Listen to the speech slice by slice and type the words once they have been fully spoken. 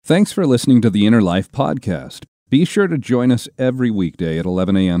Thanks for listening to the Inner Life Podcast. Be sure to join us every weekday at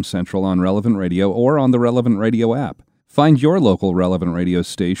 11 a.m. Central on Relevant Radio or on the Relevant Radio app. Find your local Relevant Radio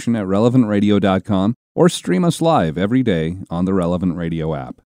station at relevantradio.com or stream us live every day on the Relevant Radio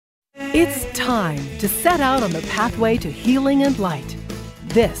app. It's time to set out on the pathway to healing and light.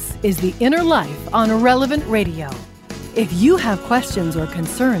 This is The Inner Life on Relevant Radio. If you have questions or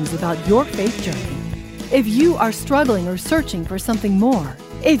concerns about your faith journey, if you are struggling or searching for something more,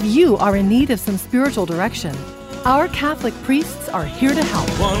 if you are in need of some spiritual direction, our Catholic priests are here to help.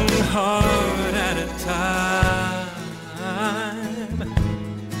 One heart at a time.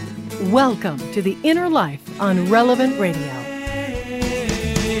 Welcome to The Inner Life on Relevant Radio.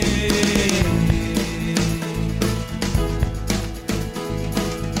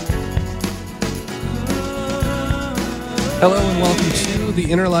 Hello and welcome to The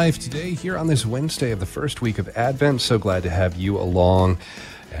Inner Life today here on this Wednesday of the first week of Advent. So glad to have you along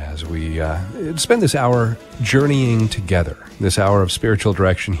as we spend this hour journeying together, this hour of spiritual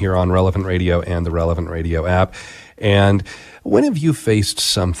direction here on Relevant Radio and the Relevant Radio app. And when have you faced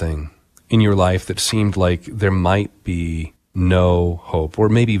something in your life that seemed like there might be no hope or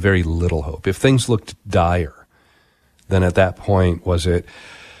maybe very little hope? If things looked dire, then at that point was it,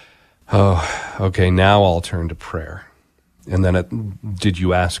 oh, okay, now I'll turn to prayer. And then did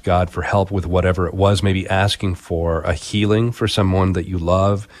you ask God for help with whatever it was, maybe asking for a healing for someone that you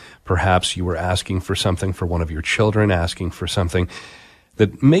love? Perhaps you were asking for something for one of your children, asking for something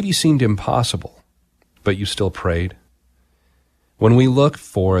that maybe seemed impossible, but you still prayed. When we look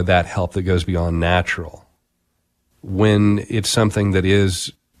for that help that goes beyond natural, when it's something that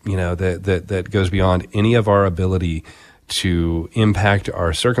is, that goes beyond any of our ability to impact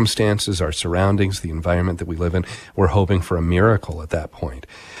our circumstances, our surroundings, the environment that we live in, we're hoping for a miracle at that point.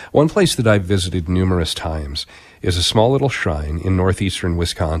 One place that I've visited numerous times is a small little shrine in northeastern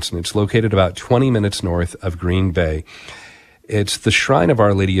Wisconsin. It's located about 20 minutes north of Green Bay. It's the Shrine of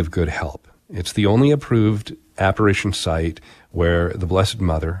Our Lady of Good Help. It's the only approved apparition site where the Blessed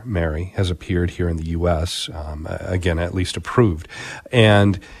Mother, Mary, has appeared here in the U.S., again, at least approved.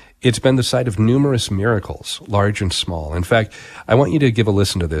 And it's been the site of numerous miracles, large and small. In fact, I want you to give a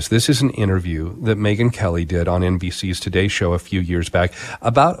listen to this. This is an interview that Megyn Kelly did on NBC's Today Show a few years back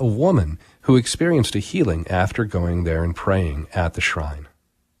about a woman who experienced a healing after going there and praying at the shrine.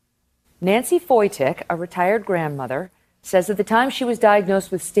 Nancy Foytik, a retired grandmother, says at the time she was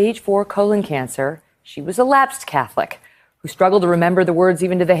diagnosed with stage 4 colon cancer, she was a lapsed Catholic who struggled to remember the words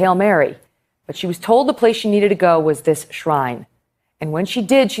even to the Hail Mary. But she was told the place she needed to go was this shrine. And when she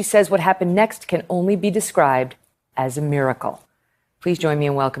did, she says what happened next can only be described as a miracle. Please join me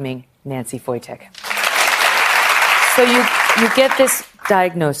in welcoming Nancy Foytik. So you get this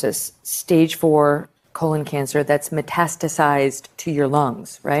diagnosis, stage 4 colon cancer, that's metastasized to your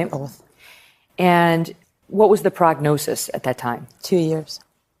lungs, right? Both. And what was the prognosis at that time? 2 years.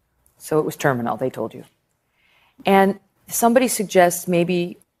 So it was terminal, they told you. And somebody suggests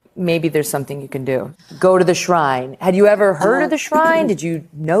maybe there's something you can do. Go to the shrine. Had you ever heard of the shrine? Did you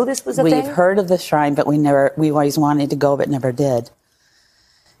know this was a thing? We've heard of the shrine, but we always wanted to go, but never did.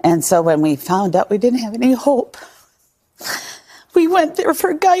 And so when we found out we didn't have any hope, we went there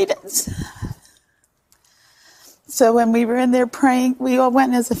for guidance. So when we were in there praying, we all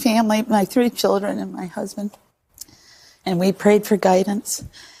went as a family, my 3 children and my husband, and we prayed for guidance.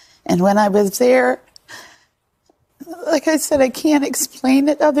 And when I was there, like I said, I can't explain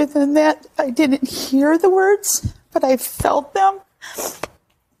it other than that. I didn't hear the words, but I felt them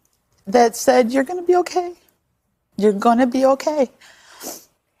that said, you're going to be okay. You're going to be okay.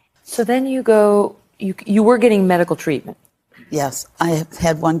 So then you go, you were getting medical treatment. Yes, I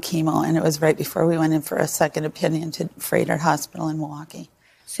had 1 chemo, and it was right before we went in for a second opinion to Freighter Hospital in Milwaukee.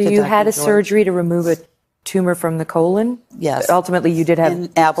 So you had a surgery to remove a tumor from the colon? Yes. But ultimately, you did have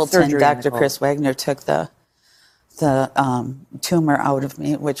in Appleton, surgery. Dr. Chris Wagner took the tumor out of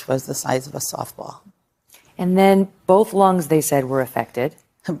me, which was the size of a softball. And then both lungs, they said, were affected.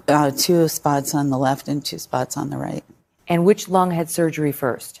 2 spots on the left and 2 spots on the right. And which lung had surgery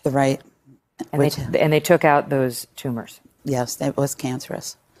first? The right. And they took out those tumors? Yes, it was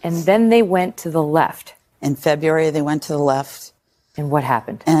cancerous. And then they went to the left. In February, they went to the left. And what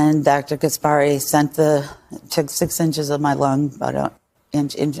happened? And Dr. Gaspari took 6 inches of my lung, about an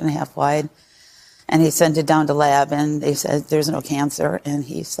inch and a half wide, and he sent it down to lab, and they said, there's no cancer. And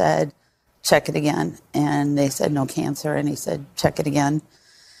he said, check it again. And they said, no cancer. And he said, check it again.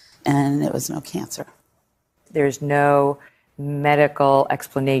 And it was no cancer. There's no medical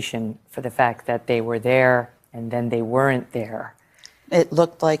explanation for the fact that they were there and then they weren't there. It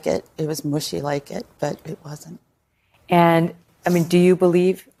looked like it. It was mushy like it, but it wasn't. And, I mean, do you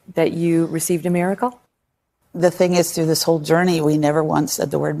believe that you received a miracle? The thing is, through this whole journey, we never once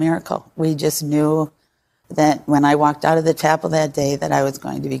said the word miracle. We just knew that when I walked out of the chapel that day that I was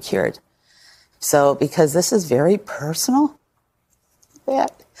going to be cured. So, because this is very personal,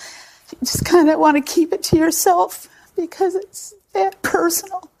 that you just kind of want to keep it to yourself because it's that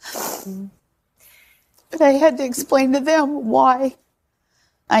personal. But I had to explain to them why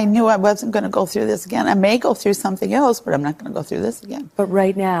I knew I wasn't going to go through this again. I may go through something else, but I'm not going to go through this again. But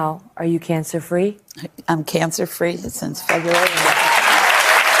right now, are you cancer-free? I'm cancer-free since February.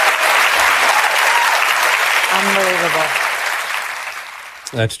 Unbelievable.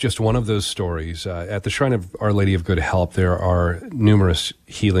 That's just one of those stories. At the Shrine of Our Lady of Good Help, there are numerous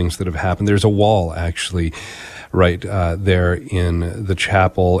healings that have happened. There's a wall, actually, right there in the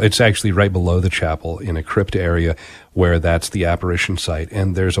chapel. It's actually right below the chapel in a crypt area where that's the apparition site.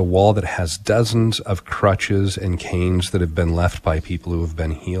 And there's a wall that has dozens of crutches and canes that have been left by people who have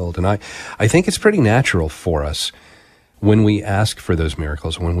been healed. And I think it's pretty natural for us when we ask for those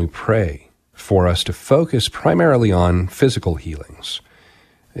miracles, when we pray, for us to focus primarily on physical healings.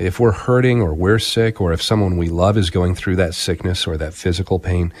 If we're hurting or we're sick, or if someone we love is going through that sickness or that physical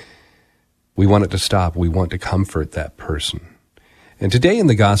pain, we want it to stop. We want to comfort that person. And today in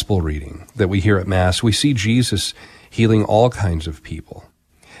the gospel reading that we hear at Mass, we see Jesus healing all kinds of people.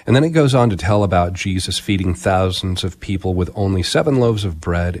 And then it goes on to tell about Jesus feeding thousands of people with only 7 loaves of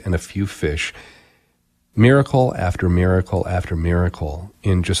bread and a few fish. Miracle after miracle after miracle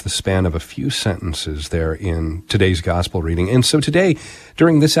in just the span of a few sentences there in today's gospel reading. And so today,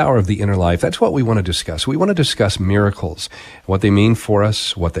 during this hour of the inner life, that's what we want to discuss. We want to discuss miracles, what they mean for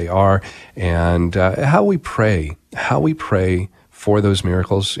us, what they are, and how we pray for those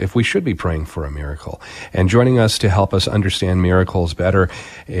miracles, if we should be praying for a miracle. And joining us to help us understand miracles better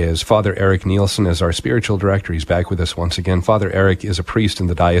is Father Eric Nielsen as our spiritual director. He's back with us once again. Father Eric is a priest in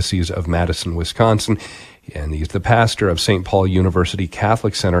the Diocese of Madison, Wisconsin, and he's the pastor of St. Paul University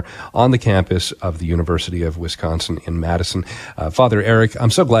Catholic Center on the campus of the University of Wisconsin in Madison. Father Eric, I'm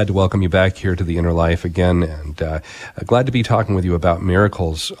so glad to welcome you back here to the Inner Life again, and glad to be talking with you about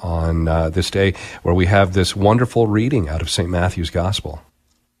miracles on this day where we have this wonderful reading out of St. Matthew's Gospel.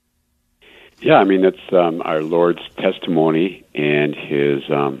 Yeah, I mean, that's our Lord's testimony, and his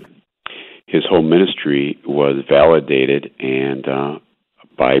whole ministry was validated and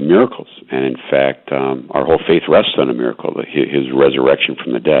by miracles. And in fact, our whole faith rests on a miracle, his resurrection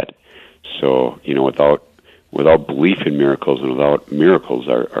from the dead. So, without belief in miracles and without miracles,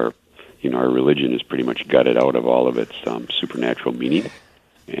 our religion is pretty much gutted out of all of its supernatural meaning.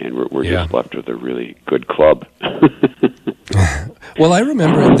 And we're just left with a really good club. Well, I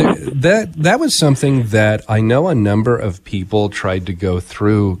remember that was something that I know a number of people tried to go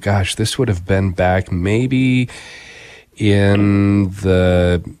through. Gosh, this would have been back maybe in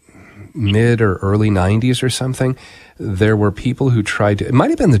the mid or early 90s or something. There were people who tried to, it might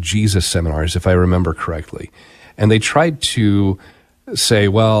have been the Jesus seminars, if I remember correctly, and they tried to say,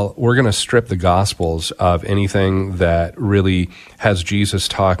 well, we're going to strip the Gospels of anything that really has Jesus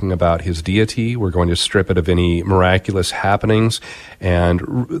talking about his deity. We're going to strip it of any miraculous happenings. And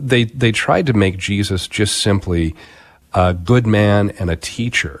they tried to make Jesus just simply a good man and a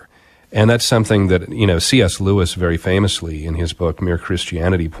teacher. And that's something that, C.S. Lewis very famously in his book, Mere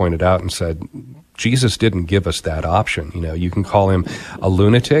Christianity, pointed out and said, Jesus didn't give us that option. You can call him a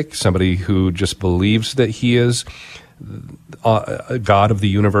lunatic, somebody who just believes that he is God of the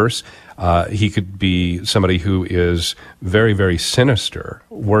universe. He could be somebody who is very, very sinister,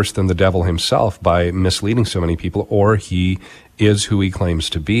 worse than the devil himself by misleading so many people, or he is who he claims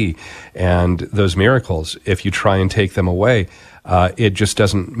to be. And those miracles, if you try and take them away, it just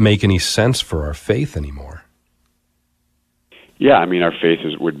doesn't make any sense for our faith anymore. Yeah, I mean, our faith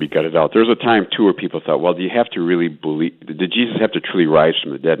would be gutted out. There was a time, too, where people thought, well, do you have to really believe, did Jesus have to truly rise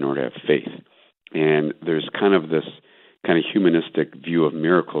from the dead in order to have faith? And there's kind of this kind of humanistic view of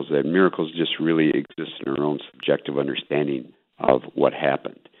miracles, that miracles just really exist in our own subjective understanding of what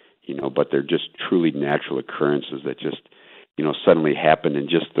happened, but they're just truly natural occurrences that just, suddenly happen in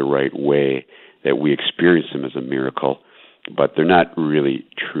just the right way that we experience them as a miracle, but they're not really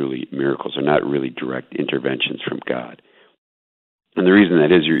truly miracles. They're not really direct interventions from God. And the reason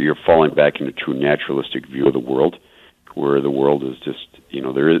that is you're falling back into true naturalistic view of the world, where the world is just,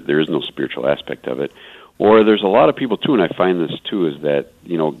 there is no spiritual aspect of it. Or there's a lot of people, too, and I find this, too, is that,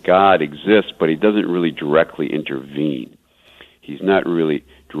 God exists, but he doesn't really directly intervene. He's not really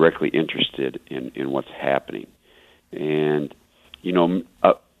directly interested in what's happening. And,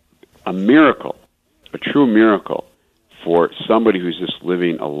 a miracle, a true miracle, for somebody who's just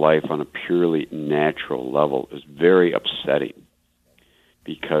living a life on a purely natural level is very upsetting.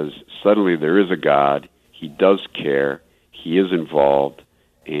 because suddenly there is a God, he does care, he is involved,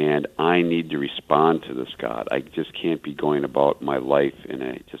 and I need to respond to this God. I just can't be going about my life in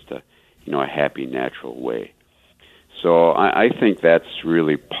a happy, natural way. So I think that's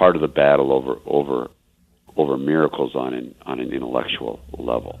really part of the battle over miracles on an intellectual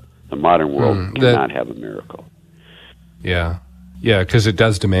level. The modern world cannot have a miracle. Yeah, because it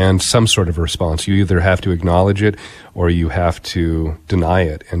does demand some sort of response. You either have to acknowledge it or you have to deny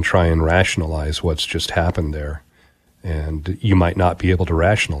it and try and rationalize what's just happened there. And you might not be able to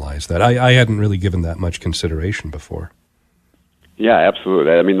rationalize that. I hadn't really given that much consideration before. Yeah,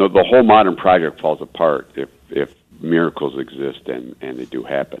 absolutely. I mean, the whole modern project falls apart if miracles exist and they do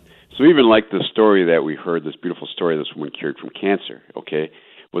happen. So even like the story that we heard, this beautiful story, this woman cured from cancer, okay?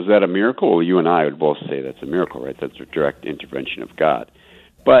 Was that a miracle? Well, you and I would both say that's a miracle, right? That's a direct intervention of God.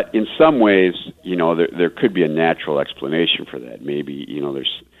 But in some ways, there could be a natural explanation for that. Maybe,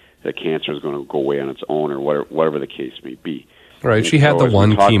 the cancer is going to go away on its own, or whatever the case may be. Right. And she had so the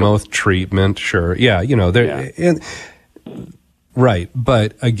one chemo treatment, sure. Yeah, right.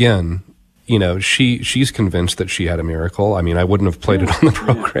 But again, she's convinced that she had a miracle. I mean, I wouldn't have played it on the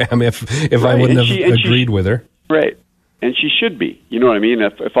program if I wouldn't have agreed with her. Right. And she should be. You know what I mean?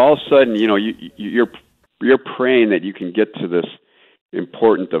 If all of a sudden, you're praying that you can get to this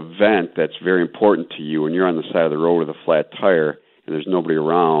important event that's very important to you, and you're on the side of the road with a flat tire, and there's nobody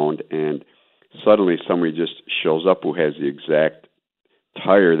around, and suddenly somebody just shows up who has the exact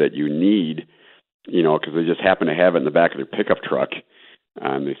tire that you need, because they just happen to have it in the back of their pickup truck,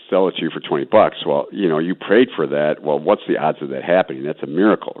 and they sell it to you for $20. Well, you prayed for that. Well, what's the odds of that happening? That's a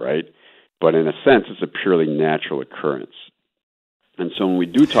miracle, right? But in a sense, it's a purely natural occurrence. And so when we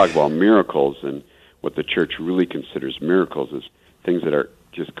do talk about miracles, and what the church really considers miracles is things that are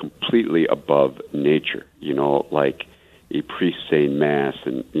just completely above nature, like a priest saying Mass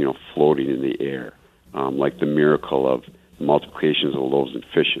and, floating in the air, like the miracle of the multiplications of the loaves and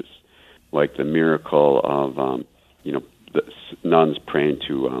fishes, like the miracle of, the nuns praying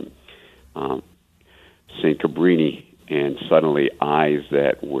to St. Cabrini, and suddenly eyes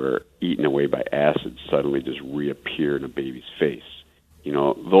that were eaten away by acid suddenly just reappear in a baby's face.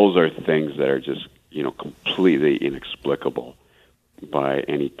 Those are things that are just, completely inexplicable by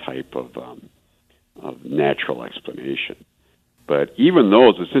any type of natural explanation. But even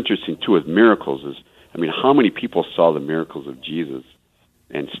those, it's interesting too with miracles is, how many people saw the miracles of Jesus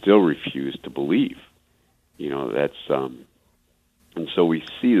and still refused to believe? And so we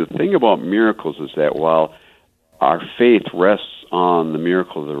see the thing about miracles is that while our faith rests on the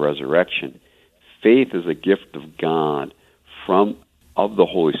miracle of the resurrection, faith is a gift of God of the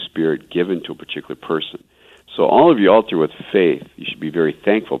Holy Spirit given to a particular person. So all of you out there with faith, you should be very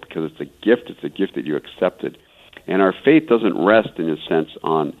thankful because it's a gift that you accepted. And our faith doesn't rest, in a sense,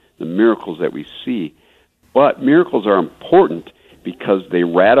 on the miracles that we see, but miracles are important because they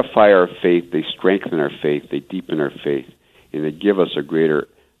ratify our faith, they strengthen our faith, they deepen our faith, and they give us a greater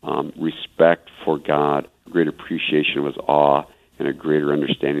respect for God, a greater appreciation of His awe, and a greater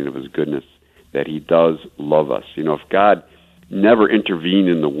understanding of His goodness, that He does love us. If God never intervened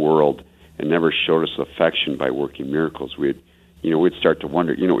in the world and never showed us affection by working miracles, we'd start to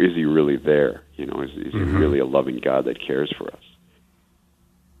wonder, is He really there? Is He really a loving God that cares for us?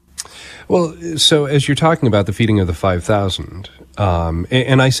 Well, so as you're talking about the feeding of the 5,000,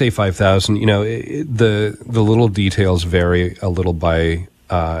 and I say 5,000, the little details vary a little by,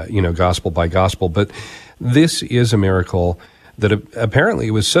 gospel by gospel, but this is a miracle that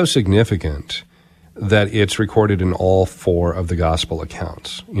apparently was so significant that it's recorded in all four of the gospel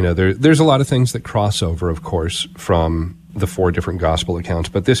accounts. There's a lot of things that cross over, of course, from the four different gospel accounts,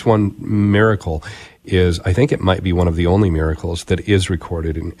 but this one miracle I think it might be one of the only miracles that is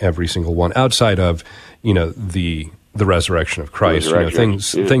recorded in every single one, outside of, the resurrection of Christ,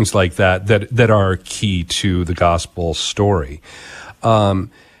 things like that are key to the gospel story.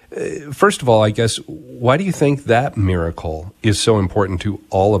 First of all, I guess, why do you think that miracle is so important to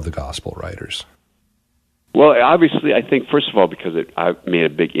all of the gospel writers? Well, obviously, I think, first of all, because it made a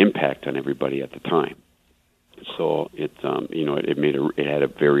big impact on everybody at the time. So it had a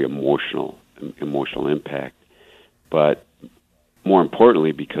very emotional impact, but more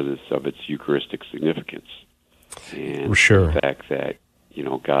importantly, because of its Eucharistic significance and the fact that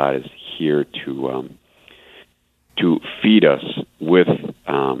God is here to feed us with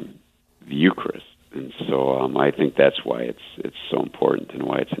the Eucharist, and so I think that's why it's so important and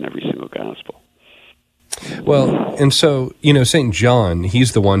why it's in every single gospel. Well, and so St. John,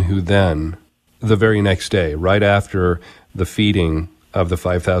 he's the one who then, the very next day, right after the feeding of the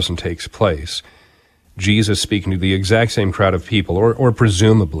 5,000 takes place, Jesus speaking to the exact same crowd of people, or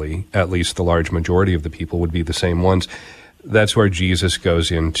presumably at least the large majority of the people would be the same ones. That's where Jesus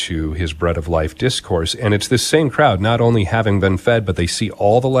goes into his bread of life discourse. And it's this same crowd, not only having been fed, but they see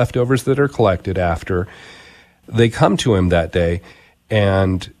all the leftovers that are collected after. They come to him that day,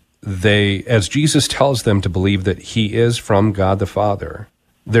 and they, as Jesus tells them to believe that he is from God the Father,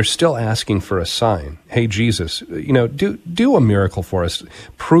 they're still asking for a sign. Hey, Jesus, do a miracle for us.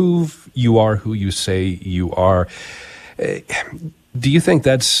 Prove you are who you say you are. Do you think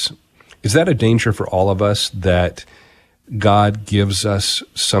is that a danger for all of us, that God gives us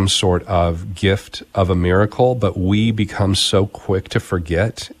some sort of gift of a miracle, but we become so quick to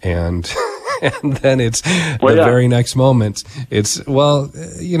forget, and and then it's very next moment, it's,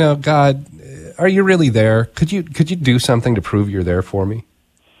 God, are you really there? Could you do something to prove you're there for me?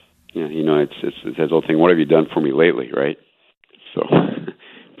 Yeah, it's that whole thing. What have you done for me lately, right? So,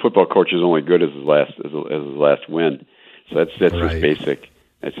 football coach is only good as his last win. So that's right. Just basic.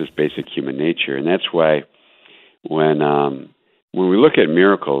 That's just basic human nature, and that's why when we look at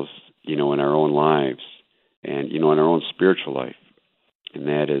miracles, in our own lives, and in our own spiritual life, and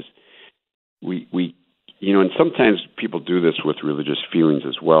that is, we and sometimes people do this with religious feelings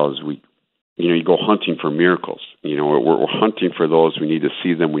as well, as you go hunting for miracles. We're hunting for those. We need to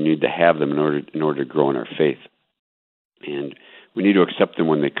see them. We need to have them in order to grow in our faith. And we need to accept them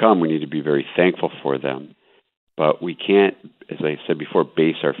when they come. We need to be very thankful for them. But we can't, as I said before,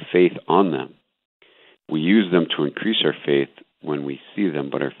 base our faith on them. We use them to increase our faith when we see them,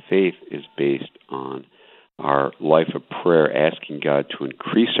 but our faith is based on our life of prayer, asking God to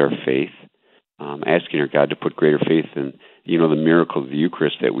increase our faith, asking our God to put greater faith in, the miracle of the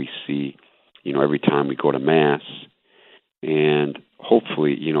Eucharist that we see, every time we go to Mass. And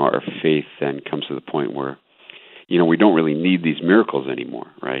hopefully, our faith then comes to the point where, we don't really need these miracles anymore,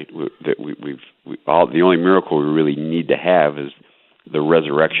 right? The only miracle we really need to have is the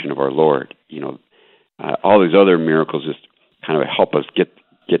resurrection of our Lord. All these other miracles just kind of help us get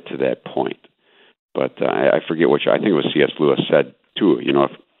to that point. But I forget which. I think it was C.S. Lewis said too.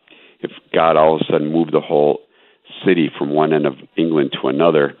 If God all of a sudden moved the whole city from one end of England to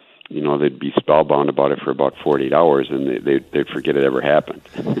another, they'd be spellbound about it for about 48 hours, and they'd forget it ever happened.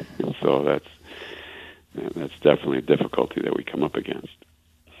 So that's definitely a difficulty that we come up against.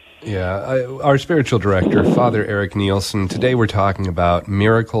 Yeah, our spiritual director, Father Eric Nielsen, today we're talking about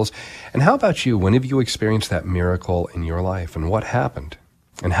miracles. And how about you? When have you experienced that miracle in your life, and what happened?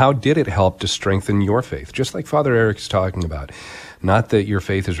 And how did it help to strengthen your faith? Just like Father Eric's talking about. Not that your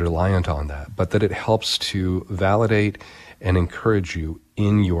faith is reliant on that, but that it helps to validate and encourage you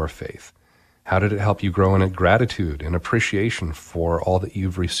in your faith. How did it help you grow in gratitude and appreciation for all that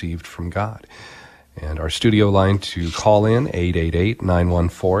you've received from God? And our studio line to call in,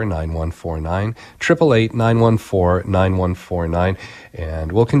 888-914-9149, 888-914-9149.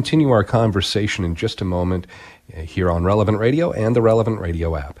 And we'll continue our conversation in just a moment here on Relevant Radio and the Relevant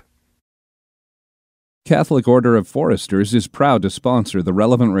Radio app. Catholic Order of Foresters is proud to sponsor the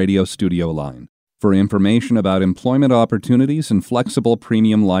Relevant Radio studio line. For information about employment opportunities and flexible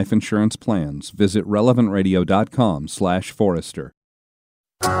premium life insurance plans, visit relevantradio.com/forester.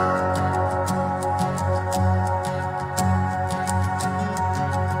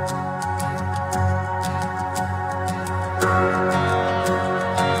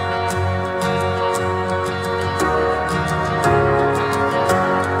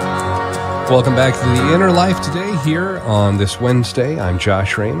 Welcome back to The Inner Life today here on this Wednesday. I'm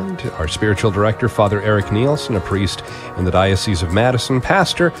Josh Raymond, our spiritual director, Father Eric Nielsen, a priest in the Diocese of Madison,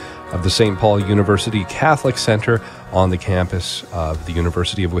 pastor of the St. Paul University Catholic Center on the campus of the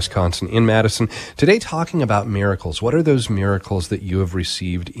University of Wisconsin in Madison. Today talking about miracles. What are those miracles that you have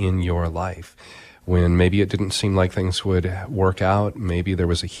received in your life? When maybe it didn't seem like things would work out, maybe there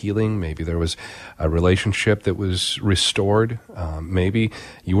was a healing, maybe there was a relationship that was restored, maybe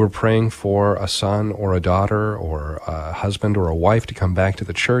you were praying for a son or a daughter or a husband or a wife to come back to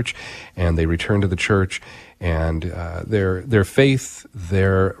the church, and they returned to the church, and their faith,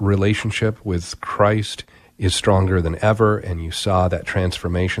 their relationship with Christ is stronger than ever, and you saw that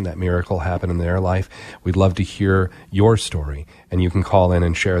transformation, that miracle happen in their life. We'd love to hear your story, and you can call in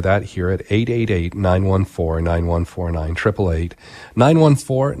and share that here at 888-914-9149,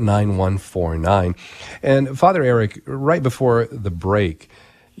 888-914-9149. And Father Eric, right before the break,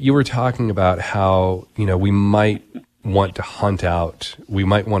 you were talking about how, we might want to hunt out, we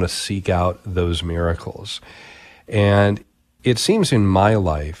might want to seek out those miracles. And it seems in my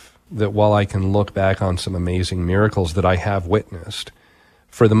life that while I can look back on some amazing miracles that I have witnessed,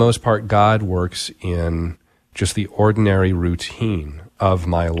 for the most part, God works in just the ordinary routine of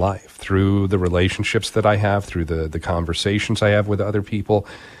my life, through the relationships that I have, through the conversations I have with other people,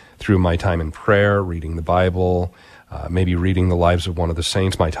 through my time in prayer, reading the Bible, maybe reading the lives of one of the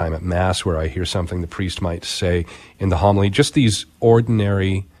saints, my time at Mass where I hear something the priest might say in the homily, just these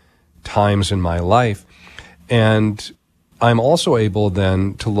ordinary times in my life. And I'm also able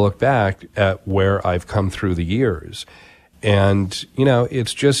then to look back at where I've come through the years. And,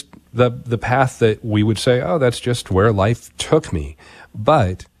 it's just the path that we would say, oh, that's just where life took me.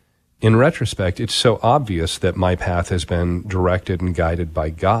 But in retrospect, it's so obvious that my path has been directed and guided by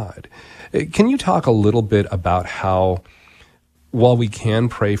God. Can you talk a little bit about how, while we can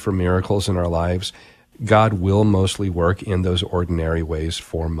pray for miracles in our lives, God will mostly work in those ordinary ways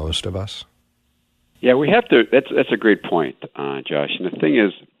for most of us? Yeah, we have to. That's a great point, Josh. And the thing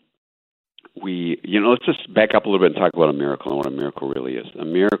is, let's just back up a little bit and talk about a miracle and what a miracle really is. A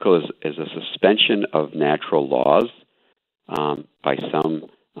miracle is a suspension of natural laws by some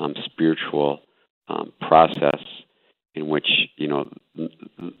spiritual process in which the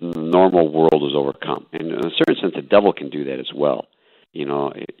normal world is overcome. And in a certain sense, the devil can do that as well.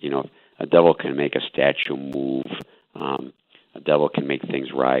 A devil can make a statue move. A devil can make things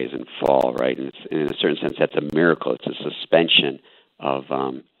rise and fall, right? And in a certain sense, that's a miracle. It's a suspension of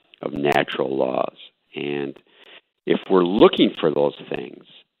natural laws. And if we're looking for those things,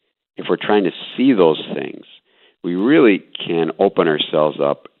 if we're trying to see those things, we really can open ourselves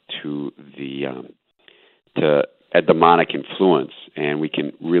up to a demonic influence, and we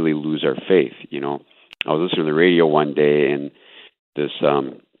can really lose our faith. I was listening to the radio one day, and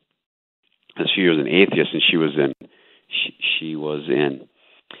she was an atheist, and she was in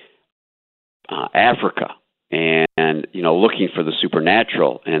Africa, and looking for the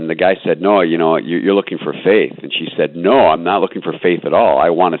supernatural. And the guy said, "No, you're looking for faith." And she said, "No, I'm not looking for faith at all. I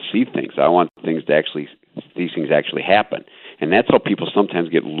want to see things. I want these things actually happen." And that's how people sometimes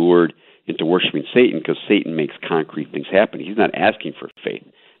get lured into worshiping Satan, because Satan makes concrete things happen. He's not asking for faith.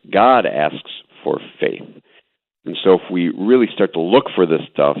 God asks for faith. And so if we really start to look for this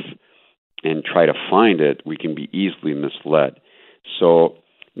stuff and try to find it, we can be easily misled. So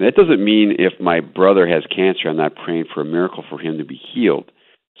that doesn't mean if my brother has cancer, I'm not praying for a miracle for him to be healed.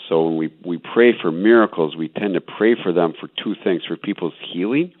 So when we pray for miracles, we tend to pray for them for two things: for people's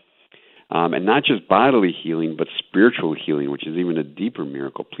healing, and not just bodily healing, but spiritual healing, which is even a deeper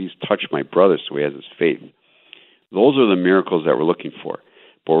miracle. Please touch my brother so he has his faith. Those are the miracles that we're looking for.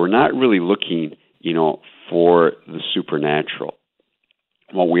 But we're not really looking, for the supernatural.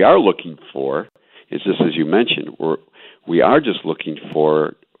 What we are looking for is just as you mentioned, we are just looking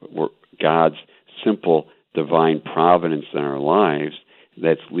for God's simple divine providence in our lives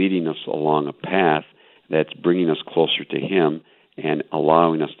that's leading us along a path that's bringing us closer to Him and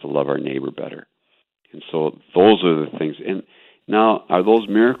allowing us to love our neighbor better. And so those are the things. And now, are those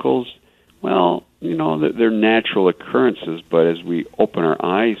miracles? Well, they're natural occurrences, but as we open our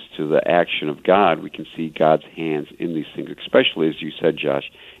eyes to the action of God, we can see God's hands in these things, especially, as you said,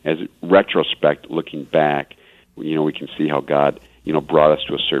 Josh, as retrospect, looking back, we can see how God, brought us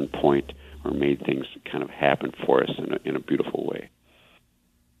to a certain point or made things kind of happen for us in a beautiful way.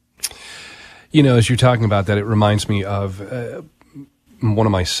 As you're talking about that, it reminds me of one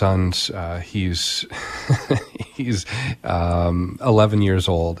of my sons. He's 11 years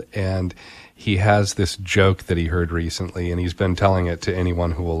old, and he has this joke that he heard recently, and he's been telling it to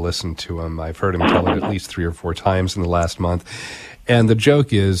anyone who will listen to him. I've heard him tell it at least 3 or 4 times in the last month. And the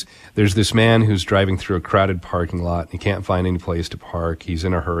joke is, there's this man who's driving through a crowded parking lot, and he can't find any place to park. He's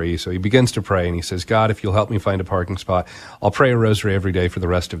in a hurry, so he begins to pray, and he says, "God, if you'll help me find a parking spot, I'll pray a rosary every day for the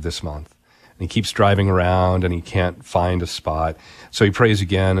rest of this month." And he keeps driving around, and he can't find a spot. So he prays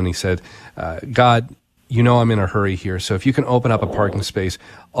again, and he said, "God, I'm in a hurry here, so if you can open up a parking space,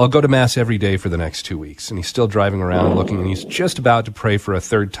 I'll go to Mass every day for the next 2 weeks." And he's still driving around looking, and he's just about to pray for a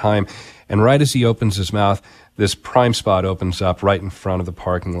third time. And right as he opens his mouth, this prime spot opens up right in front of the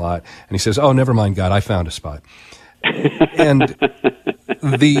parking lot. And he says, "Oh, never mind, God, I found a spot." And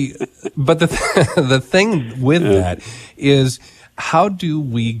the thing with that is, how do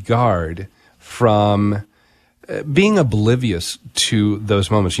we guard from being oblivious to those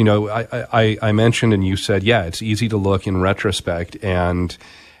moments? I mentioned, and you said, it's easy to look in retrospect and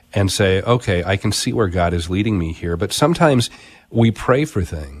say, okay, I can see where God is leading me here. But sometimes we pray for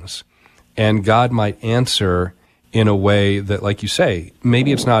things, and God might answer in a way that, like you say,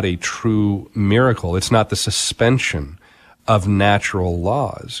 maybe it's not a true miracle. It's not the suspension of natural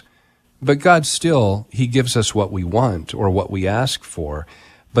laws. But God still, He gives us what we want or what we ask for.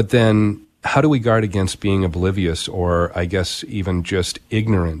 But then how do we guard against being oblivious, or I guess even just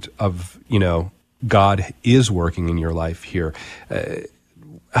ignorant of, God is working in your life here.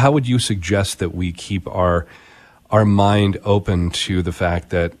 How would you suggest that we keep our mind open to the fact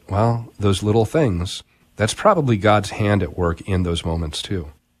that, well, those little things, that's probably God's hand at work in those moments too?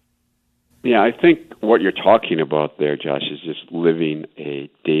 Yeah, I think what you're talking about there, Josh, is just living a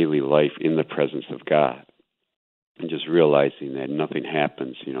daily life in the presence of God and just realizing that nothing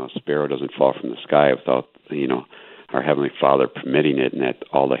happens. A sparrow doesn't fall from the sky without, our Heavenly Father permitting it, and that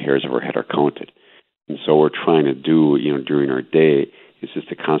all the hairs of our head are counted. And so what we're trying to do, during our day is just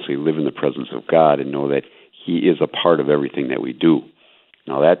to constantly live in the presence of God and know that He is a part of everything that we do.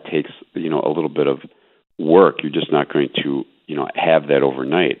 Now that takes, a little bit of work. You're just not going to, have that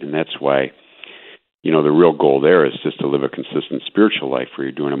overnight. And that's why, the real goal there is just to live a consistent spiritual life where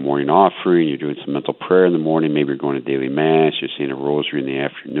you're doing a morning offering, you're doing some mental prayer in the morning, maybe you're going to daily mass, you're saying a rosary in the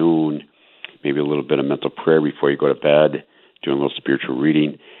afternoon, maybe a little bit of mental prayer before you go to bed, doing a little spiritual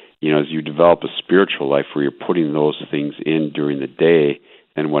reading. As you develop a spiritual life where you're putting those things in during the day,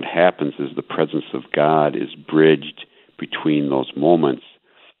 then what happens is the presence of God is bridged between those moments,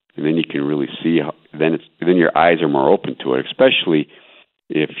 and then you can really see how, then your eyes are more open to it, especially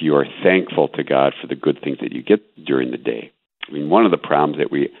if you are thankful to God for the good things that you get during the day. I mean, one of the problems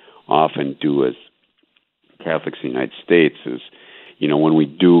that we often do as Catholics in the United States is, when we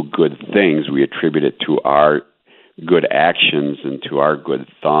do good things, we attribute it to our good actions and to our good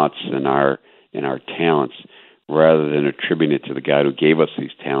thoughts and our talents, rather than attributing it to the God who gave us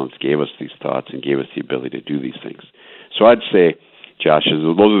these talents, gave us these thoughts, and gave us the ability to do these things. So I'd say, Josh,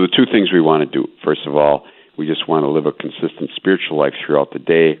 those are the two things we want to do. First of all, we just want to live a consistent spiritual life throughout the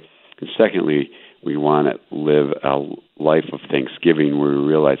day. And secondly, we want to live a life of thanksgiving where we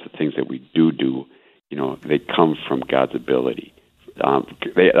realize the things that we do, they come from God's ability.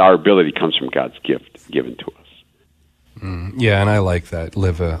 Our ability comes from God's gift given to us. Yeah, and I like that,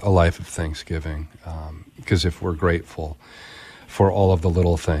 live a life of thanksgiving, because if we're grateful for all of the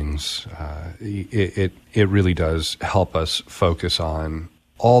little things, it really does help us focus on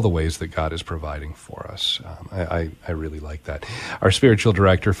all the ways that God is providing for us. I really like that. Our spiritual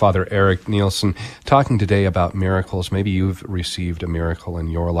director, Father Eric Nielsen, talking today about miracles. Maybe you've received a miracle in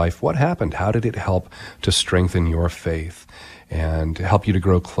your life. What happened? How did it help to strengthen your faith and help you to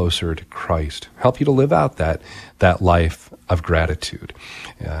grow closer to Christ, help you to live out that life of gratitude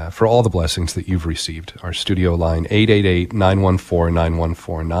for all the blessings that you've received? Our studio line,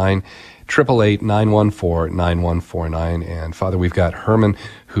 888-914-9149, 888-914-9149. And Father, we've got Herman,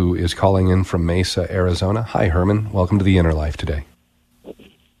 who is calling in from Mesa, Arizona. Hi, Herman. Welcome to the Inner Life today.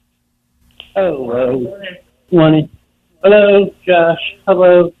 Hello. Morning. Hello, Josh.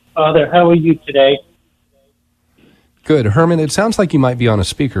 Hello, Father. How are you today? Good. Herman, it sounds like you might be on a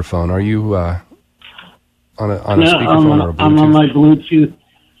speakerphone. Are you on a speakerphone or a Bluetooth? I'm on my Bluetooth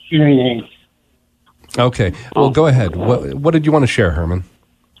hearing aids. Okay. Well, go ahead. What did you want to share, Herman?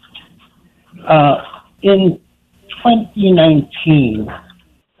 In 2019,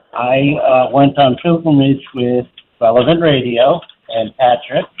 I went on pilgrimage with Relevant Radio and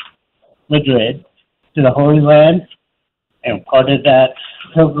Patrick Madrid to the Holy Land, and part of that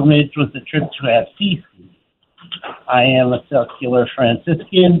pilgrimage was a trip to Assisi. I am a secular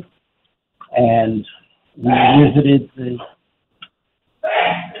Franciscan, and we visited the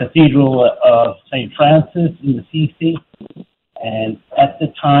Cathedral of St. Francis in Assisi, and at the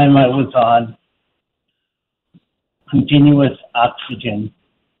time I was on continuous oxygen,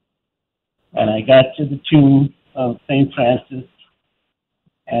 and I got to the tomb of St. Francis,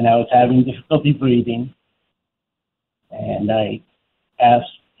 and I was having difficulty breathing, and I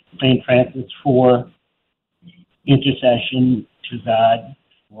asked St. Francis for intercession to God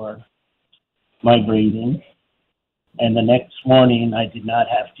for my breathing. And the next morning, I did not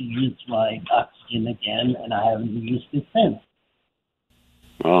have to use my oxygen again, and I haven't used it since.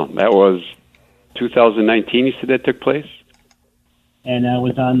 Well, that was 2019. You said that took place. And I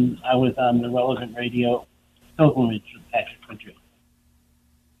was on the Relevant Radio pilgrimage with Patrick Madrid.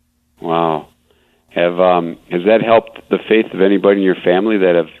 Wow. Has that helped the faith of anybody in your family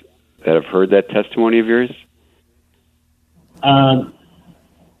that have heard that testimony of yours?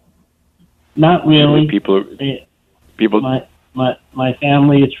 Not really. People. My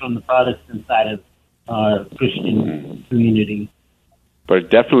family is from the Protestant side of our Christian community. But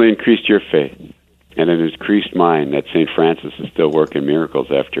it definitely increased your faith, and it increased mine. That St. Francis is still working miracles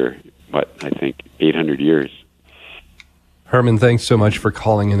after, I think 800 years. Herman, thanks so much for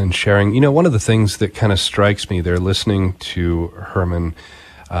calling in and sharing. One of the things that kind of strikes me there, listening to Herman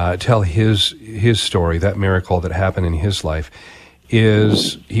tell his story, that miracle that happened in his life,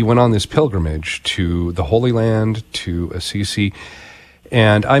 is he went on this pilgrimage to the Holy Land, to Assisi,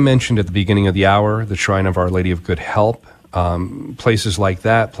 And I mentioned at the beginning of the hour the Shrine of Our Lady of Good Help, places like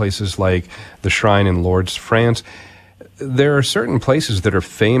that, places like the Shrine in Lourdes, France. There are certain places that are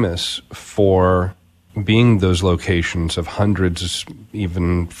famous for being those locations of hundreds,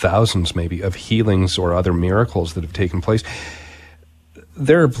 even thousands maybe, of healings or other miracles that have taken place.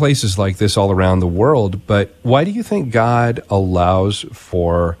 There are places like this all around the world, but why do you think God allows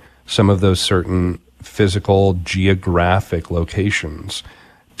for some of those certain physical, geographic locations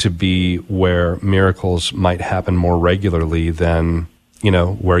to be where miracles might happen more regularly than,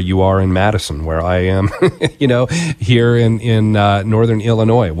 where you are in Madison, where I am, here in northern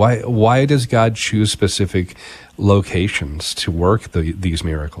Illinois? Why does God choose specific locations to work these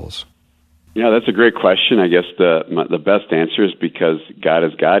miracles? Yeah, that's a great question. I guess the best answer is because God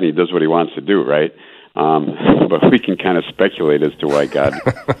is God and He does what He wants to do, right? But we can kind of speculate as to why God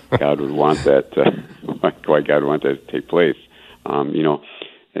would want that, why God would want that to take place.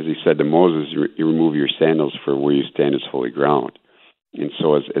 As He said to Moses, "You remove your sandals, for where you stand is holy ground." And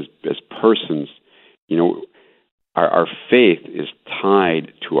so, as persons, our faith is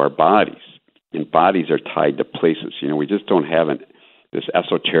tied to our bodies, and bodies are tied to places. We just don't have this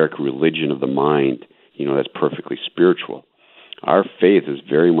esoteric religion of the mind, that's perfectly spiritual. Our faith is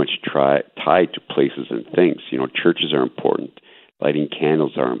very much tied to places and things. Churches are important. Lighting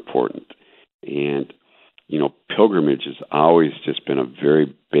candles are important. And, pilgrimage has always just been a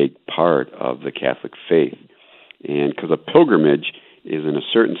very big part of the Catholic faith. And because a pilgrimage is, in a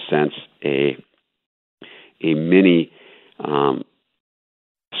certain sense, a mini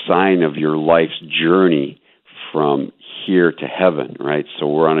sign of your life's journey from here to heaven, right? So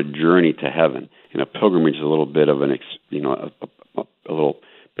we're on a journey to heaven, and a pilgrimage is a little bit of a little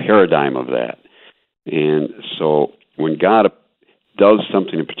paradigm of that. And so when God does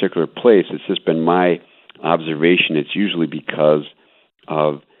something in a particular place, it's just been my observation, it's usually because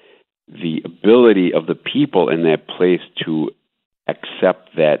of the ability of the people in that place to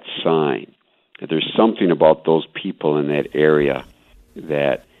accept that sign. That there's something about those people in that area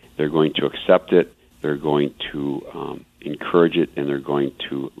that they're going to accept it, they're going to encourage it, and they're going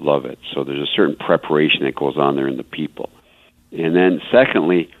to love it. So there's a certain preparation that goes on there in the people. And then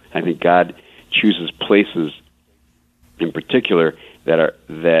secondly, I think God chooses places in particular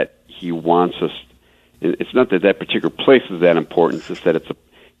that He wants us. It's not that particular place is that important, it's just that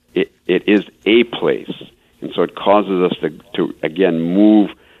it is a place. And so it causes us to again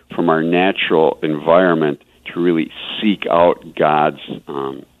move from our natural environment to really seek out God's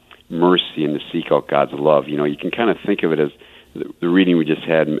mercy and to seek out God's love. You can kind of think of it as the reading we just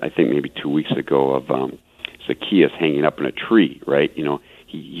had, I think maybe 2 weeks ago, of Zacchaeus hanging up in a tree, right?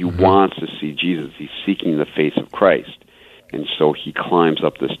 He wants to see Jesus. He's seeking the face of Christ. And so he climbs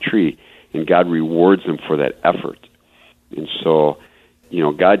up this tree, and God rewards him for that effort. And so,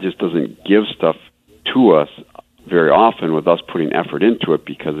 God just doesn't give stuff to us very often with us putting effort into it,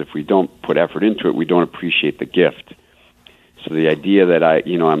 because if we don't put effort into it, we don't appreciate the gift. So the idea that I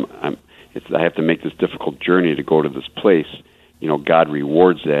have to make this difficult journey to go to this place, God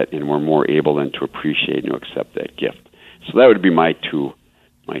rewards that, and we're more able then to appreciate and to accept that gift. So that would be my two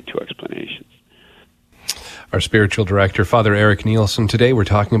explanations. Our spiritual director, Father Eric Nielsen. Today we're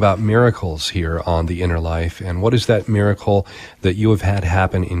talking about miracles here on The Inner Life. And what is that miracle that you have had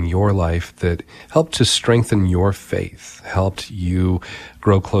happen in your life that helped to strengthen your faith, helped you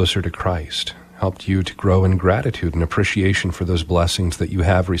grow closer to Christ, helped you to grow in gratitude and appreciation for those blessings that you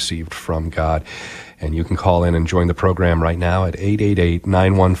have received from God? And you can call in and join the program right now at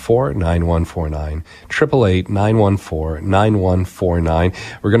 888-914-9149, 888-914-9149.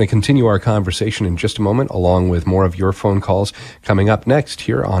 We're going to continue our conversation in just a moment, along with more of your phone calls coming up next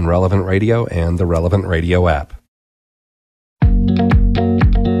here on Relevant Radio and the Relevant Radio app.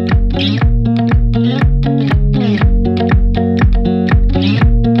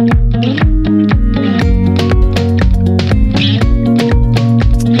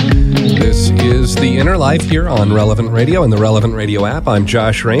 The Inner Life here on Relevant Radio and the Relevant Radio app. I'm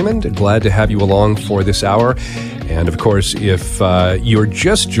Josh Raymond. Glad to have you along for this hour. And of course, if you're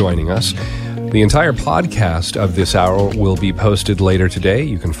just joining us, the entire podcast of this hour will be posted later today.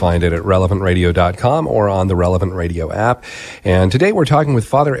 You can find it at relevantradio.com or on the Relevant Radio app. And today we're talking with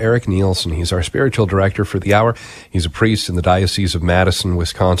Father Eric Nielsen. He's our spiritual director for the hour. He's a priest in the Diocese of Madison,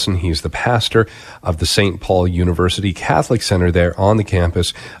 Wisconsin. He's the pastor of the St. Paul University Catholic Center there on the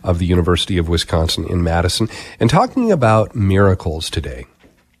campus of the University of Wisconsin in Madison. And talking about miracles today.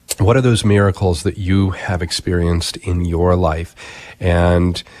 What are those miracles that you have experienced in your life?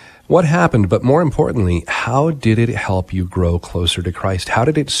 And what happened, but more importantly, how did it help you grow closer to Christ? How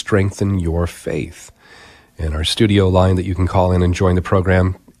did it strengthen your faith? And our studio line that you can call in and join the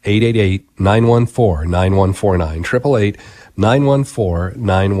program, 888-914-9149,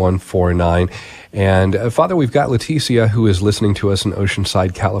 888-914-9149. And Father, we've got Leticia, who is listening to us in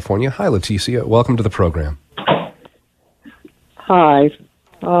Oceanside, California. Hi, Leticia. Welcome to the program. Hi.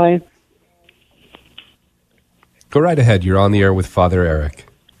 Go right ahead. You're on the air with Father Eric.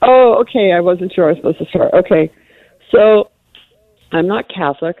 Oh, okay. I wasn't sure I was supposed to start. Okay. So I'm not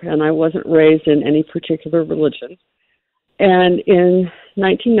Catholic, and I wasn't raised in any particular religion. And in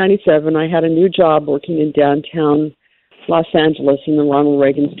 1997, I had a new job working in downtown Los Angeles in the Ronald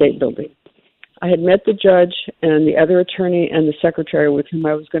Reagan State Building. I had met the judge and the other attorney and the secretary with whom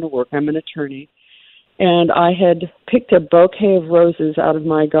I was going to work. I'm an attorney. And I had picked a bouquet of roses out of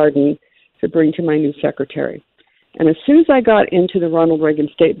my garden to bring to my new secretary. And as soon as I got into the Ronald Reagan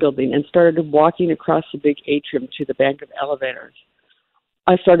State Building and started walking across the big atrium to the bank of elevators,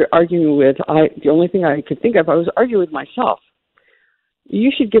 I started arguing the only thing I could think of, I was arguing with myself.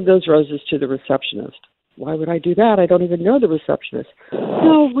 You should give those roses to the receptionist. Why would I do that? I don't even know the receptionist.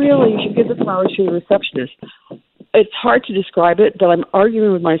 No, really, you should give the flowers to the receptionist. It's hard to describe it, but I'm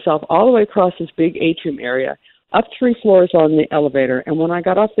arguing with myself all the way across this big atrium area, up 3 floors on the elevator. And when I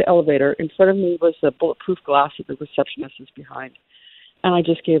got off the elevator, in front of me was the bulletproof glass that the receptionist is behind. And I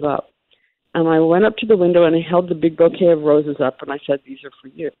just gave up. And I went up to the window and I held the big bouquet of roses up and I said, these are for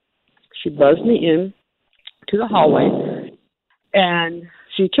you. She buzzed me in to the hallway and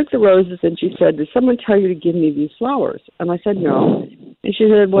she took the roses and she said, did someone tell you to give me these flowers? And I said, no. And she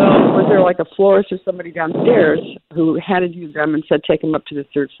said, well, was there like a florist or somebody downstairs who handed you them and said, take them up to the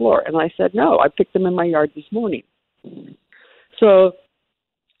 3rd floor? And I said, no, I picked them in my yard this morning. So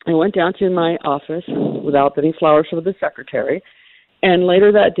I went down to my office without any flowers for the secretary. And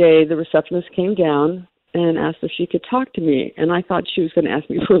later that day, the receptionist came down and asked if she could talk to me. And I thought she was going to ask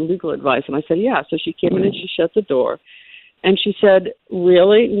me for legal advice. And I said, yeah. So she came in and she shut the door. And she said,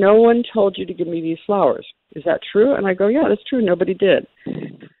 really? No one told you to give me these flowers. Is that true? And I go, yeah, that's true. Nobody did.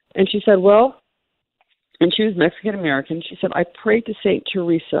 And she said, well, and she was Mexican-American. She said, I prayed to St.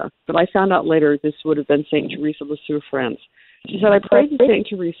 Teresa. But I found out later this would have been St. Teresa with Sue Friends. She said, I prayed to St.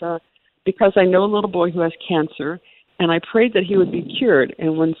 Teresa because I know a little boy who has cancer. And I prayed that he would be cured.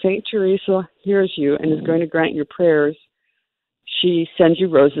 And when St. Teresa hears you and is going to grant your prayers, she sends you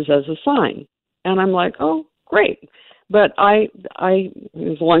roses as a sign. And I'm like, oh, great. But it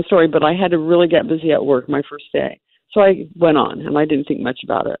was a long story, but I had to really get busy at work my first day. So I went on, and I didn't think much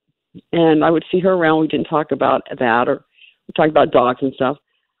about it. And I would see her around. We didn't talk about that, or we talked about dogs and stuff.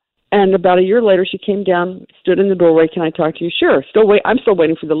 And about a year later, she came down, stood in the doorway. Can I talk to you? Sure. I'm still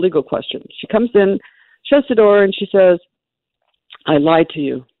waiting for the legal question. She comes in, shuts the door, and she says, I lied to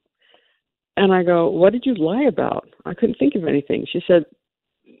you. And I go, what did you lie about? I couldn't think of anything. She said,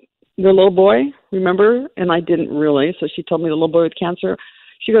 the little boy, remember? And I didn't really. So she told me the little boy with cancer.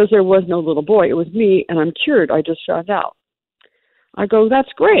 She goes, there was no little boy. It was me, and I'm cured. I just found out. I go,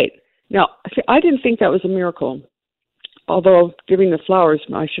 that's great. Now, I didn't think that was a miracle. Although giving the flowers,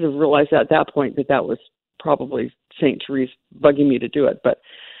 I should have realized at that point that was probably St. Teresa bugging me to do it. But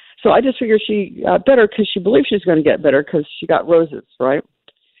so I just figured she got better because she believed she was going to get better because she got roses, right?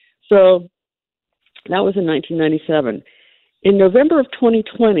 So that was in 1997. In November of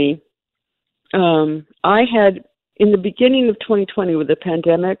 2020, I had, in the beginning of 2020 with the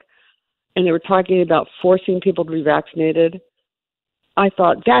pandemic, and they were talking about forcing people to be vaccinated, I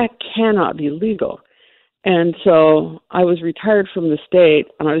thought that cannot be legal. And so I was retired from the state,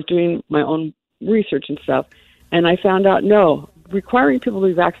 and I was doing my own research and stuff, and I found out, no, requiring people to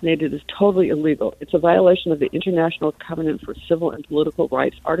be vaccinated is totally illegal. It's a violation of the International Covenant for Civil and Political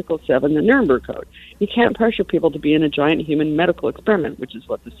Rights, Article 7, the Nuremberg Code. You can't pressure people to be in a giant human medical experiment, which is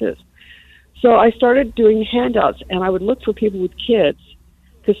what this is. So I started doing handouts, and I would look for people with kids,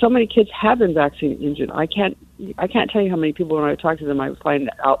 because so many kids have been vaccine injured. I can't tell you how many people, when I would talk to them, I would find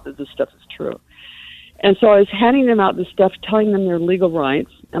out that this stuff is true. And so I was handing them out this stuff, telling them their legal rights,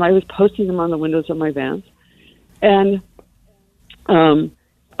 and I was posting them on the windows of my vans. And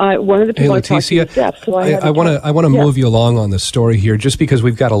one of the people I talked to was deaf, so I want to move you along on the story here, just because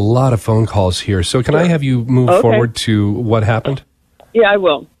we've got a lot of phone calls here. So can I have you move forward to what happened? Yeah, I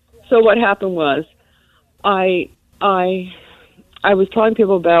will. So what happened was, I was telling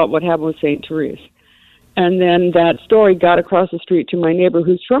people about what happened with St. Teresa. And then that story got across the street to my neighbor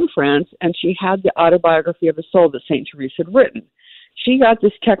who's from France, and she had the autobiography of a soul that St. Teresa had written. She got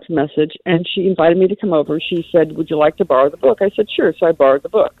this text message, and she invited me to come over. She said, would you like to borrow the book? I said, sure. So I borrowed the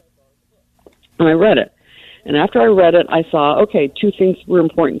book. And I read it. And after I read it, I saw, okay, 2 things were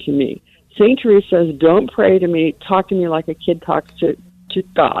important to me. St. Teresa says, don't pray to me, talk to me like a kid talks to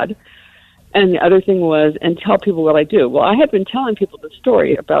God. And the other thing was, and tell people what I do. Well, I had been telling people the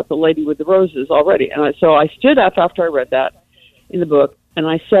story about the lady with the roses already. And so I stood up after I read that in the book, and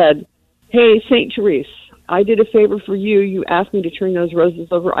I said, hey, St. Therese, I did a favor for you. You asked me to turn those roses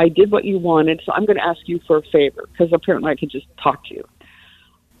over. I did what you wanted, so I'm going to ask you for a favor, because apparently I could just talk to you.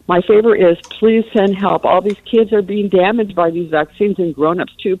 My favor is, please send help. All these kids are being damaged by these vaccines, and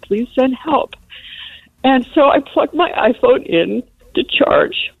grown-ups too. Please send help. And so I plugged my iPhone in to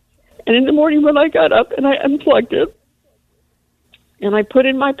charge. And in the morning when I got up and I unplugged it, and I put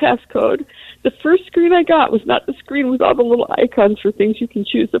in my passcode, the first screen I got was not the screen with all the little icons for things you can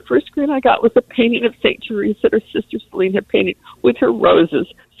choose. The first screen I got was a painting of St. Therese that her sister Celine had painted with her roses.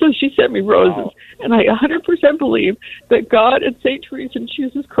 So she sent me roses. Wow. And I 100% believe that God and St. Therese and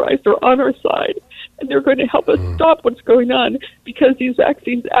Jesus Christ are on our side. And they're going to help us stop what's going on, because these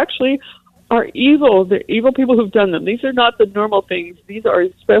vaccines actually are evil. They're evil people who've done them. These are not the normal things. These are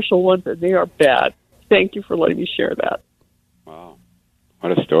special ones, and they are bad. Thank you for letting me share that. Wow.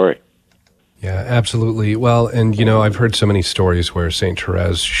 What a story. Yeah, absolutely. Well, and I've heard so many stories where St.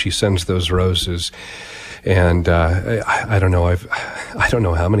 Therese, she sends those roses, and I don't know. I don't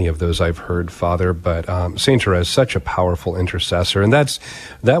know how many of those I've heard, Father. But St. Therese, such a powerful intercessor, and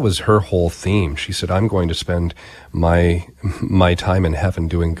that was her whole theme. She said, "I'm going to spend my time in heaven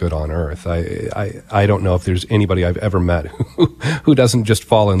doing good on earth." I don't know if there's anybody I've ever met who doesn't just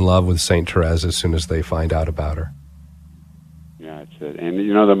fall in love with St. Therese as soon as they find out about her. Yeah, that's it. And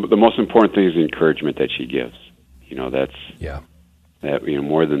the most important thing is the encouragement that she gives. That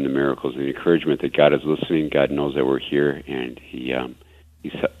more than the miracles, the encouragement that God is listening. God knows that we're here, and He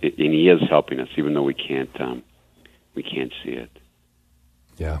is helping us, even though we can't see it.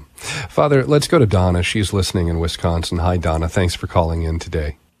 Yeah, Father, let's go to Donna. She's listening in Wisconsin. Hi, Donna. Thanks for calling in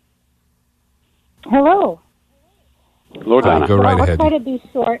today. Hello. Hello, Donna. Go right ahead. I'll try to be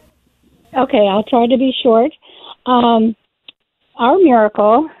short. Okay, I'll try to be short. Our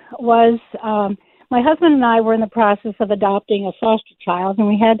miracle was my husband and I were in the process of adopting a foster child, and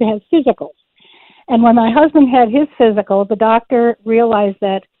we had to have physicals. And when my husband had his physical, the doctor realized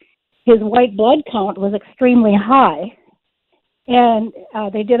that his white blood count was extremely high. And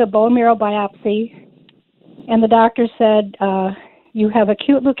they did a bone marrow biopsy, and the doctor said, you have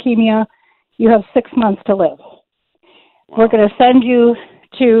acute leukemia, you have 6 months to live. Wow. We're going to send you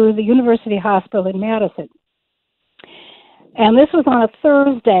to the University Hospital in Madison. And this was on a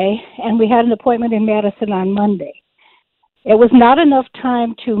Thursday, and we had an appointment in Madison on Monday. It was not enough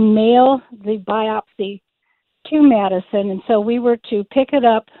time to mail the biopsy to Madison, and so we were to pick it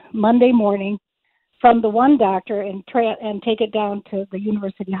up Monday morning from the one doctor and take it down to the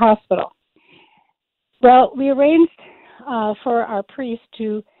University Hospital. Well, we arranged for our priest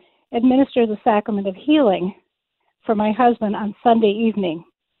to administer the sacrament of healing for my husband on Sunday evening.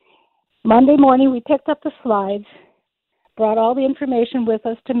 Monday morning, we picked up the slides, brought all the information with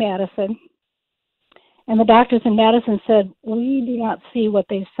us to Madison, and the doctors in Madison said, we do not see what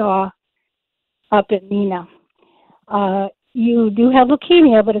they saw up in Neenah. You do have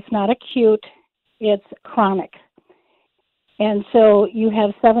leukemia, but it's not acute, it's chronic. And so you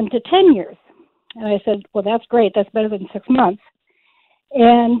have 7 to 10 years. And I said, well, that's great, that's better than 6 months.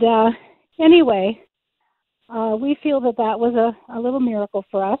 And anyway, we feel that was a little miracle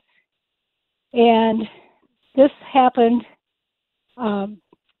for us. And this happened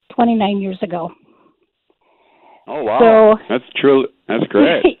 29 years ago. Oh, wow. So, that's true. That's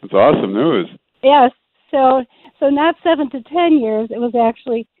great. That's awesome news. Yes. So not 7 to 10 years. It was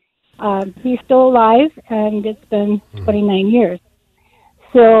actually, he's still alive, and it's been 29 years.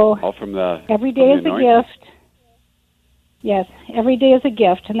 So all from every day is a gift. Yes, every day is a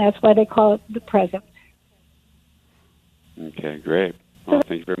gift, and that's why they call it the present. Okay, great. Well,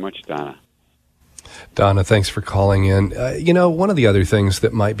 thank you very much, Donna. Donna, thanks for calling in. One of the other things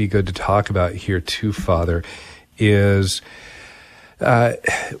that might be good to talk about here too, Father, is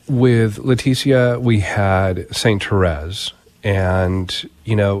with Leticia, we had St. Therese, and,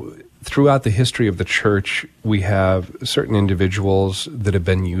 throughout the history of the church, we have certain individuals that have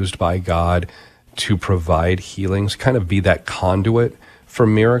been used by God to provide healings, kind of be that conduit for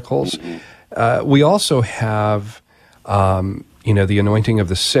miracles. We also have, the anointing of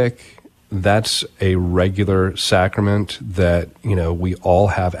the sick. That's a regular sacrament that, we all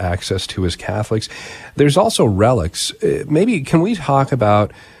have access to as Catholics. There's also relics. Maybe can we talk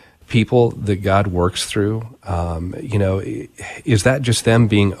about people that God works through? Is that just them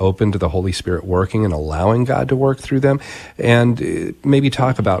being open to the Holy Spirit working and allowing God to work through them? And maybe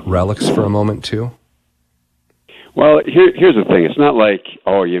talk about relics for a moment too. Well, here's the thing. It's not like,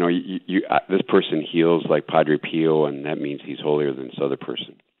 this person heals like Padre Pio, and that means he's holier than this other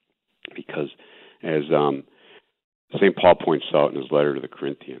person. Because as St. Paul points out in his letter to the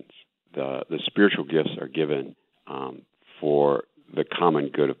Corinthians, the spiritual gifts are given for the common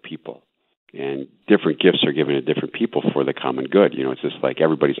good of people. And different gifts are given to different people for the common good. You know, it's just like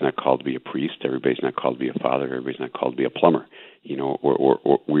everybody's not called to be a priest, everybody's not called to be a father, everybody's not called to be a plumber. You know,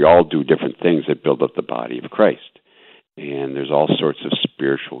 or we all do different things that build up the body of Christ. And there's all sorts of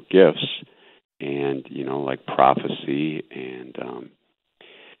spiritual gifts, and you know, like prophecy, and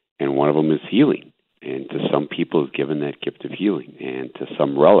one of them is healing. And to some people is given that gift of healing, and to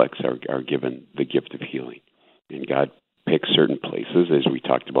some relics are given the gift of healing. And God picks certain places, as we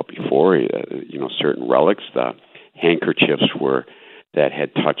talked about before. You know, certain relics, the handkerchiefs that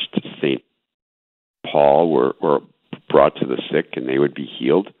had touched St. Paul were brought to the sick, and they would be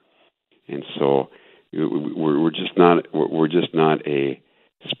healed. And so we're just not a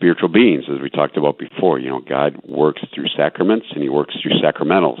spiritual beings, as we talked about before. You know, God works through sacraments, and He works through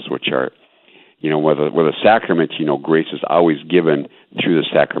sacramentals, which are, you know, with a sacrament, you know, grace is always given through the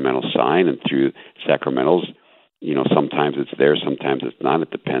sacramental sign and through sacramentals. You know, sometimes it's there, sometimes it's not. It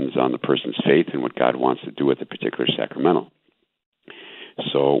depends on the person's faith and what God wants to do with a particular sacramental.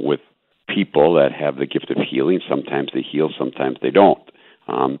 So with people that have the gift of healing, sometimes they heal, sometimes they don't.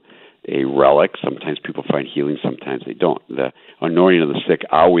 A relic, sometimes people find healing, sometimes they don't. The anointing of the sick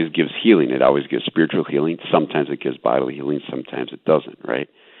always gives healing. It always gives spiritual healing. Sometimes it gives bodily healing, sometimes it doesn't, right?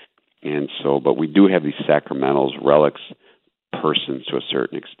 And so, but we do have these sacramentals, relics, persons to a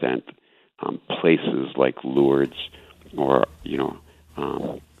certain extent, places like Lourdes, or, you know,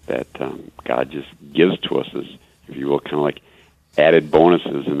 that God just gives to us as, if you will, kind of like added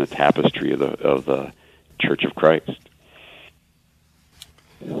bonuses in the tapestry of the Church of Christ.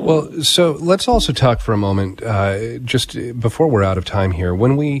 Well, so let's also talk for a moment, just before we're out of time here.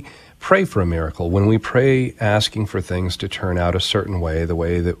 When we pray for a miracle, when we pray asking for things to turn out a certain way, the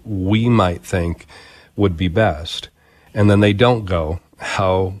way that we might think would be best, and then they don't go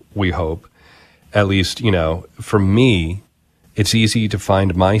how we hope, at least, you know, for me, it's easy to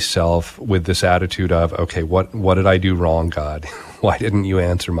find myself with this attitude of, okay, what did I do wrong, God? Why didn't you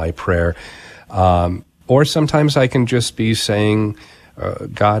answer my prayer? Or sometimes I can just be saying,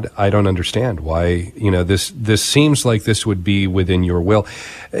 God, I don't understand why, you know, this seems like this would be within your will.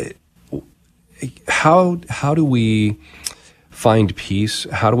 How do we find peace?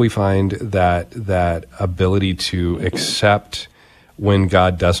 How do we find that ability to accept when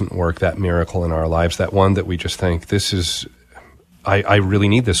God doesn't work that miracle in our lives, that one that we just think, this is, I really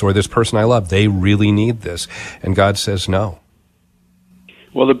need this, or this person I love, they really need this, and God says no?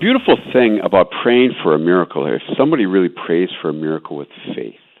 Well, the beautiful thing about praying for a miracle, if somebody really prays for a miracle with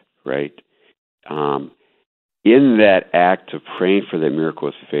faith, right, in that act of praying for that miracle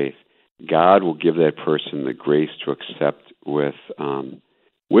with faith, God will give that person the grace to accept with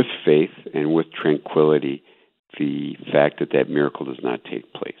faith and with tranquility the fact that miracle does not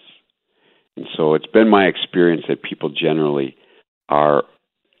take place. And so it's been my experience that people who generally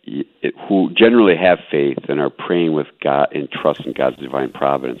have faith and are praying with God and trust in God's divine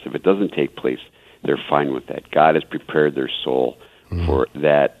providence, if it doesn't take place, they're fine with that. God has prepared their soul for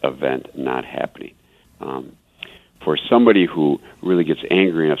that event not happening. For somebody who really gets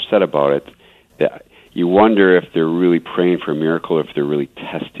angry and upset about it, you wonder if they're really praying for a miracle, or if they're really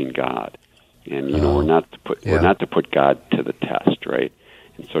testing God. And you know, we're not to put God to the test, right?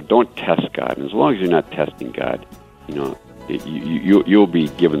 And so don't test God. And as long as you're not testing God, you know, you'll be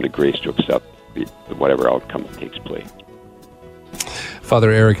given the grace to accept whatever outcome takes place. Father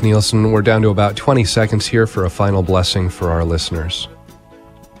Eric Nielsen, we're down to about 20 seconds here for a final blessing for our listeners.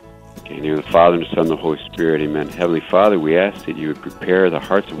 Okay, in the name of the Father, and the Son, and the Holy Spirit, amen. Heavenly Father, we ask that you would prepare the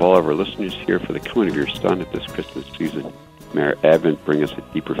hearts of all of our listeners here for the coming of your Son at this Christmas season. May our Advent bring us a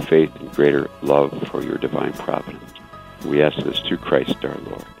deeper faith and greater love for your divine providence. We ask this through Christ our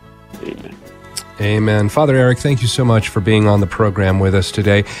Lord. Amen. Amen. Father Eric, thank you so much for being on the program with us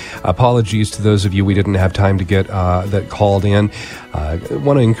today. Apologies to those of you we didn't have time to get that called in. I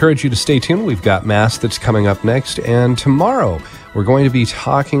want to encourage you to stay tuned. We've got Mass that's coming up next. And tomorrow, we're going to be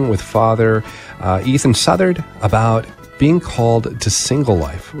talking with Father Ethan Southard about being called to single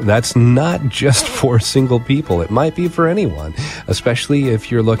life. That's not just for single people. It might be for anyone, especially if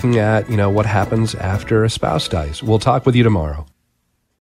you're looking at, you know, what happens after a spouse dies. We'll talk with you tomorrow.